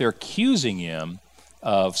Philippi, they're accusing him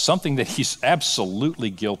of something that he's absolutely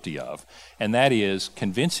guilty of, and that is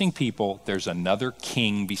convincing people there's another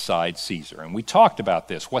king besides Caesar. And we talked about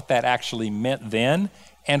this, what that actually meant then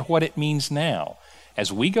and what it means now.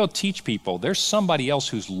 As we go teach people, there's somebody else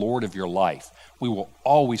who's Lord of your life. We will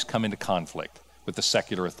always come into conflict with the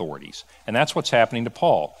secular authorities. And that's what's happening to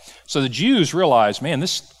Paul. So the Jews realize, man,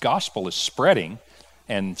 this gospel is spreading,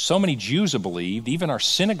 and so many Jews have believed, even our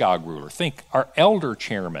synagogue ruler, think our elder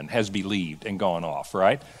chairman has believed and gone off,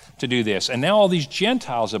 right, to do this. And now all these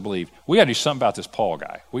Gentiles have believed, we got to do something about this Paul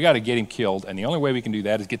guy. We got to get him killed, and the only way we can do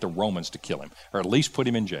that is get the Romans to kill him, or at least put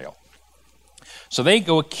him in jail. So they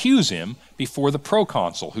go accuse him before the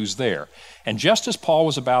proconsul who's there. And just as Paul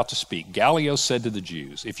was about to speak, Gallio said to the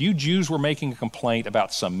Jews, if you Jews were making a complaint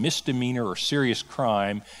about some misdemeanor or serious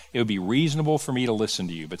crime, it would be reasonable for me to listen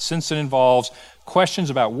to you. But since it involves questions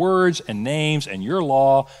about words and names and your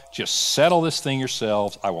law, just settle this thing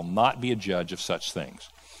yourselves. I will not be a judge of such things.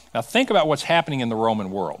 Now think about what's happening in the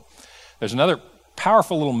Roman world. There's another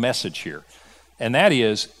powerful little message here, and that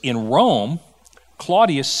is, in Rome,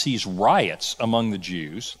 Claudius sees riots among the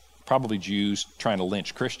Jews, probably Jews trying to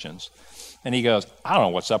lynch Christians, and he goes, I don't know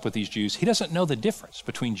what's up with these Jews. He doesn't know the difference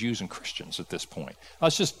between Jews and Christians at this point.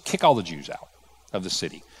 Let's just kick all the Jews out of the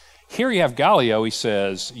city. Here you have Gallio. He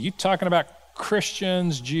says, you talking about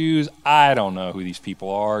Christians, Jews? I don't know who these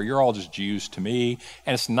people are. You're all just Jews to me,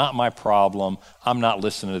 and it's not my problem. I'm not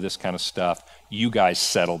listening to this kind of stuff. You guys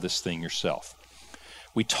settle this thing yourself.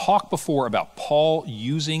 We talked before about Paul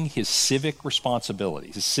using his civic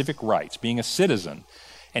responsibilities, his civic rights, being a citizen,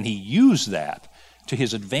 and he used that to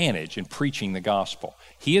his advantage in preaching the gospel.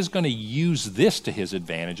 He is going to use this to his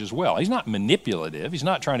advantage as well. He's not manipulative. He's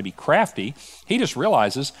not trying to be crafty. He just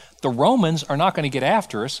realizes the Romans are not going to get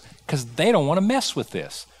after us because they don't want to mess with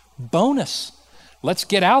this. Bonus. Let's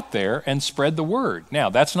get out there and spread the word. Now,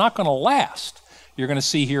 that's not going to last. You're going to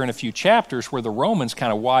see here in a few chapters where the Romans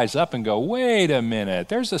kind of wise up and go, wait a minute,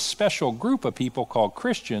 there's a special group of people called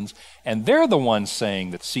Christians, and they're the ones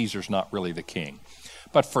saying that Caesar's not really the king.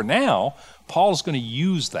 But for now, Paul's going to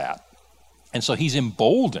use that. And so he's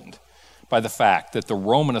emboldened by the fact that the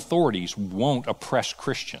Roman authorities won't oppress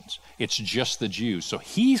Christians. It's just the Jews. So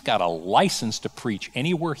he's got a license to preach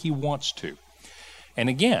anywhere he wants to. And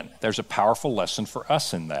again, there's a powerful lesson for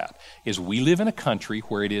us in that, is we live in a country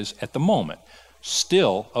where it is, at the moment,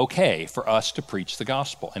 still okay for us to preach the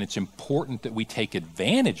gospel. And it's important that we take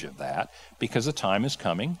advantage of that because the time is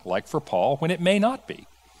coming, like for Paul, when it may not be.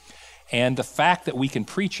 And the fact that we can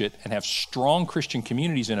preach it and have strong Christian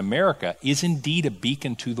communities in America is indeed a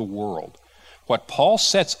beacon to the world. What Paul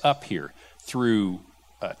sets up here through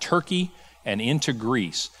Turkey and into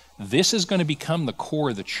Greece, this is going to become the core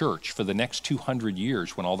of the church for the next 200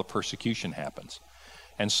 years when all the persecution happens.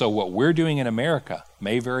 And so what we're doing in America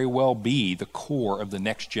may very well be the core of the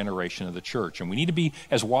next generation of the church. And we need to be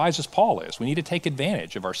as wise as Paul is. We need to take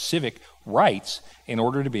advantage of our civic rights in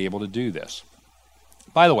order to be able to do this.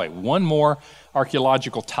 By the way, one more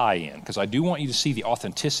archaeological tie-in, because I do want you to see the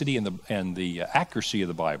authenticity and the accuracy of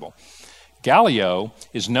the Bible. Gallio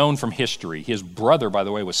is known from history. His brother, by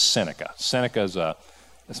the way, was Seneca. Seneca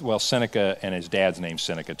and his dad's name's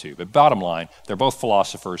Seneca too. But bottom line, they're both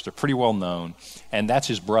philosophers. They're pretty well known, and that's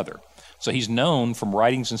his brother. So he's known from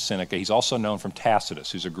writings in Seneca. He's also known from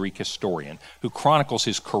Tacitus, who's a Greek historian, who chronicles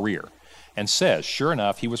his career and says, sure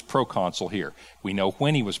enough, he was proconsul here. We know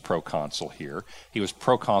when he was proconsul here. He was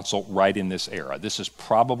proconsul right in this era. This is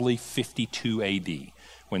probably 52 AD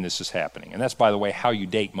when this is happening. And that's, by the way, how you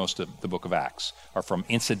date most of the book of Acts, are from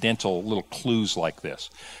incidental little clues like this.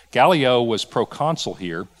 Gallio was proconsul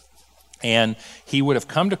here, and he would have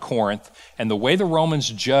come to Corinth, and the way the Romans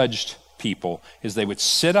judged people is they would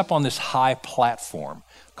sit up on this high platform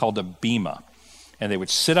called a bema. And they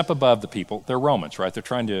would sit up above the people. They're Romans, right? They're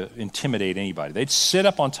trying to intimidate anybody. They'd sit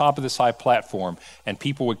up on top of this high platform, and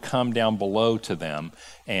people would come down below to them,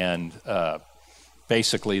 and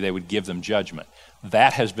basically they would give them judgment.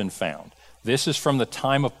 That has been found. This is from the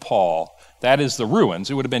time of Paul. That is the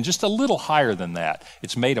ruins. It would have been just a little higher than that.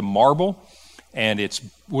 It's made of marble, and it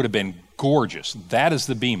would have been gorgeous. That is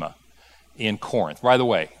the bema in Corinth. By the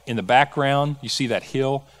way, in the background, you see that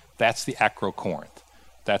hill? That's the Acrocorinth.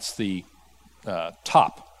 That's the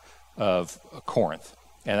top of Corinth.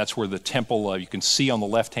 And that's where the temple, you can see on the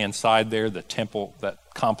left-hand side there, the temple, that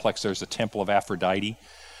complex, there's the temple of Aphrodite.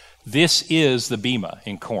 This is the bema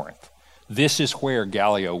in Corinth. This is where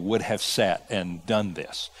Gallio would have sat and done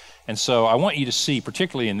this. And so I want you to see,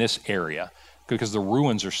 particularly in this area, because the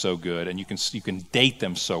ruins are so good and you can date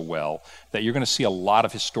them so well, that you're going to see a lot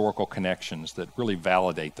of historical connections that really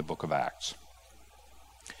validate the book of Acts.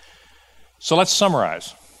 So let's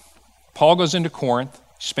summarize. Paul goes into Corinth,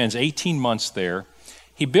 spends 18 months there.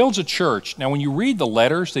 He builds a church. Now, when you read the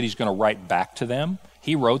letters that he's going to write back to them,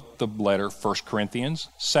 he wrote the letter 1 Corinthians,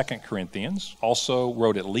 2 Corinthians, also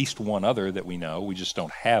wrote at least one other that we know. We just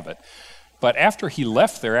don't have it. But after he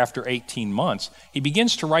left there, after 18 months, he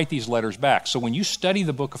begins to write these letters back. So when you study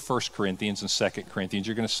the book of 1 Corinthians and 2 Corinthians,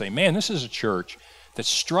 you're going to say, man, this is a church that's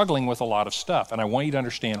struggling with a lot of stuff. And I want you to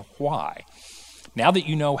understand why. Now that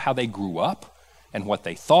you know how they grew up and what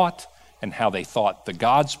they thought, and how they thought the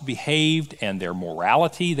gods behaved and their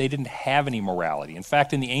morality. They didn't have any morality. In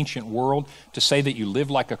fact, in the ancient world, to say that you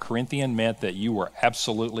lived like a Corinthian meant that you were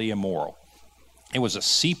absolutely immoral. It was a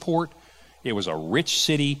seaport, it was a rich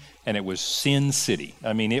city, and it was Sin City.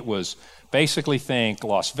 I mean, it was basically, think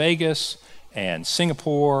Las Vegas and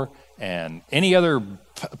Singapore and any other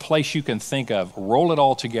place you can think of, roll it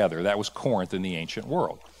all together. That was Corinth in the ancient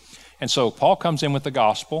world. And so Paul comes in with the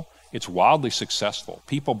gospel. It's wildly successful.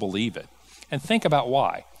 People believe it. And think about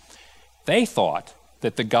why. They thought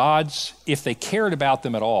that the gods, if they cared about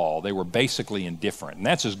them at all, they were basically indifferent. And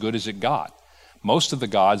that's as good as it got. Most of the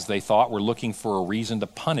gods, they thought, were looking for a reason to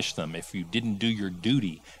punish them if you didn't do your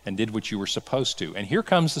duty and did what you were supposed to. And here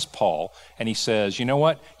comes this Paul, and he says, you know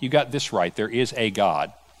what? You got this right. There is a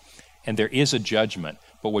God, and there is a judgment.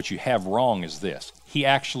 But what you have wrong is this. He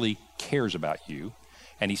actually cares about you,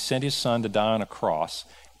 and he sent his son to die on a cross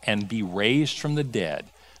and be raised from the dead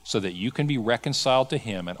so that you can be reconciled to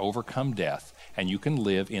him and overcome death, and you can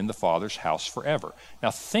live in the Father's house forever.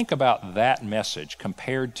 Now think about that message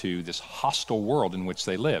compared to this hostile world in which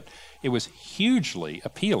they lived. It was hugely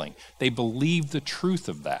appealing. They believed the truth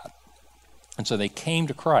of that. And so they came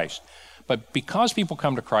to Christ. But because people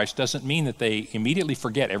come to Christ doesn't mean that they immediately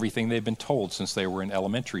forget everything they've been told since they were in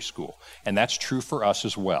elementary school. And that's true for us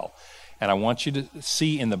as well. And I want you to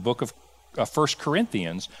see in the book of 1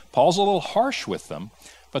 Corinthians, Paul's a little harsh with them,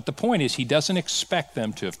 but the point is he doesn't expect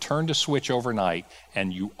them to have turned a switch overnight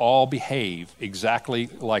and you all behave exactly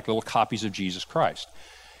like little copies of Jesus Christ.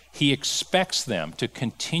 He expects them to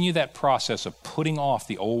continue that process of putting off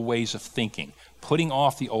the old ways of thinking, putting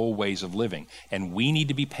off the old ways of living. And we need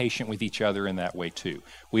to be patient with each other in that way too.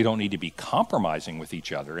 We don't need to be compromising with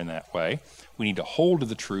each other in that way. We need to hold to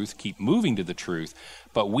the truth, keep moving to the truth,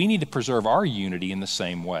 but we need to preserve our unity in the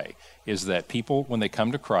same way, is that people, when they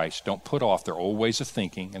come to Christ, don't put off their old ways of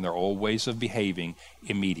thinking and their old ways of behaving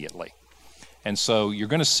immediately. And so you're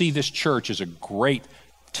going to see this church as a great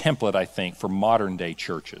template, I think, for modern day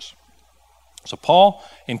churches. So Paul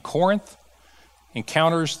in Corinth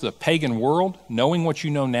encounters the pagan world, knowing what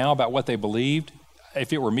you know now about what they believed.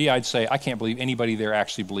 If it were me, I'd say, I can't believe anybody there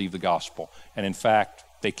actually believed the gospel. And in fact,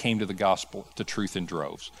 they came to the gospel, to truth in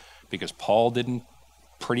droves, because Paul didn't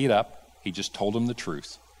pretty it up. He just told them the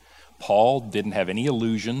truth. Paul didn't have any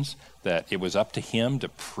illusions that it was up to him to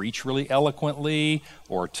preach really eloquently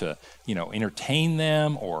or to, entertain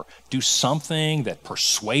them or do something that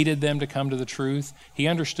persuaded them to come to the truth. He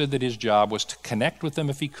understood that his job was to connect with them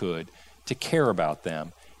if he could, to care about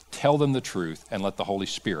them, tell them the truth, and let the Holy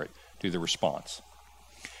Spirit do the response.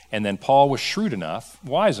 And then Paul was shrewd enough,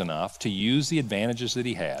 wise enough, to use the advantages that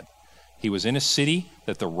he had. He was in a city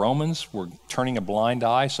that the Romans were turning a blind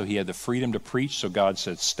eye, so he had the freedom to preach, so God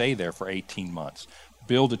said, stay there for 18 months.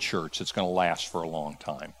 Build a church that's going to last for a long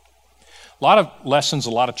time. A lot of lessons,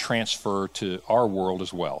 a lot of transfer to our world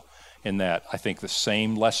as well, in that I think the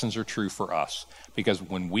same lessons are true for us. Because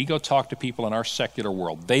when we go talk to people in our secular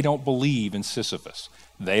world, they don't believe in Sisyphus.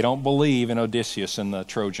 They don't believe in Odysseus and the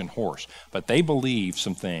Trojan horse. But they believe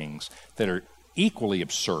some things that are equally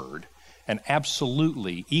absurd and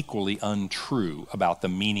absolutely equally untrue about the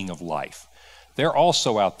meaning of life. They're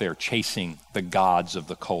also out there chasing the gods of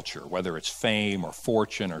the culture, whether it's fame or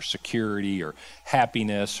fortune or security or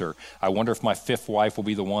happiness, or I wonder if my fifth wife will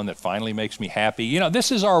be the one that finally makes me happy.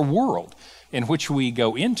 This is our world in which we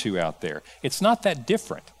go into out there. It's not that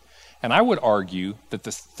different. And I would argue that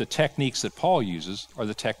the techniques that Paul uses are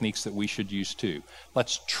the techniques that we should use too.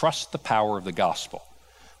 Let's trust the power of the gospel.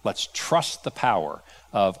 Let's trust the power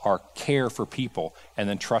of our care for people and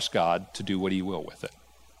then trust God to do what he will with it.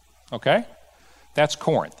 Okay? That's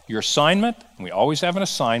Corinth. Your assignment, and we always have an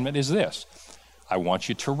assignment, is this. I want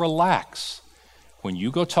you to relax. When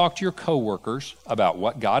you go talk to your coworkers about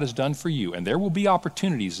what God has done for you, and there will be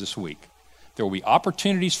opportunities this week. There will be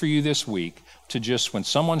opportunities for you this week to just, when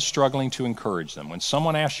someone's struggling, to encourage them. When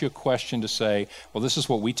someone asks you a question, to say, well, this is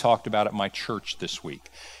what we talked about at my church this week.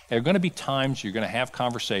 There are going to be times you're going to have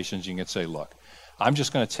conversations, you can say, look, I'm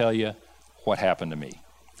just going to tell you what happened to me.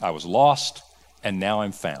 I was lost, and now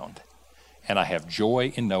I'm found. And I have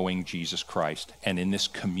joy in knowing Jesus Christ and in this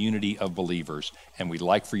community of believers, and we'd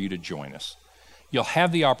like for you to join us. You'll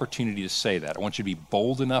have the opportunity to say that. I want you to be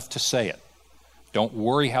bold enough to say it. Don't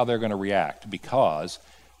worry how they're going to react, because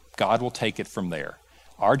God will take it from there.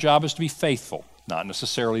 Our job is to be faithful, not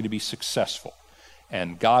necessarily to be successful,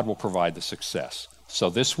 and God will provide the success. So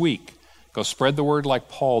this week, go spread the word like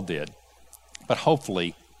Paul did, but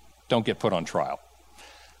hopefully don't get put on trial.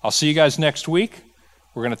 I'll see you guys next week.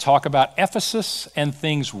 We're going to talk about Ephesus, and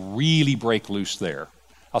things really break loose there.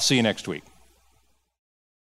 I'll see you next week.